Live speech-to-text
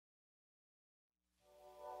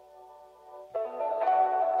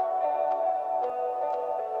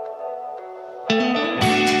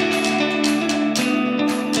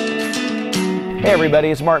Hey everybody,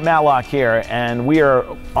 it's Matlock here, and we are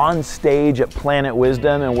on stage at Planet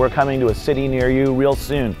Wisdom, and we're coming to a city near you real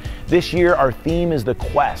soon. This year our theme is the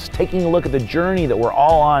quest, taking a look at the journey that we're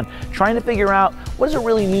all on, trying to figure out what does it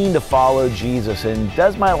really mean to follow Jesus, and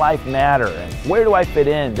does my life matter, and where do I fit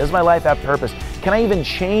in? Does my life have purpose? Can I even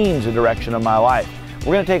change the direction of my life?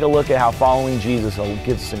 We're going to take a look at how following Jesus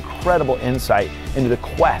gives us incredible insight into the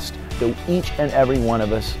quest that each and every one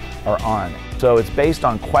of us are on. So it's based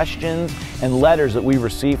on questions and letters that we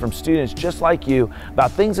receive from students just like you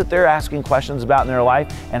about things that they're asking questions about in their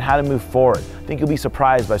life and how to move forward. I think you'll be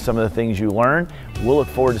surprised by some of the things you learn. We'll look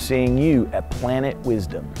forward to seeing you at Planet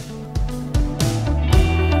Wisdom.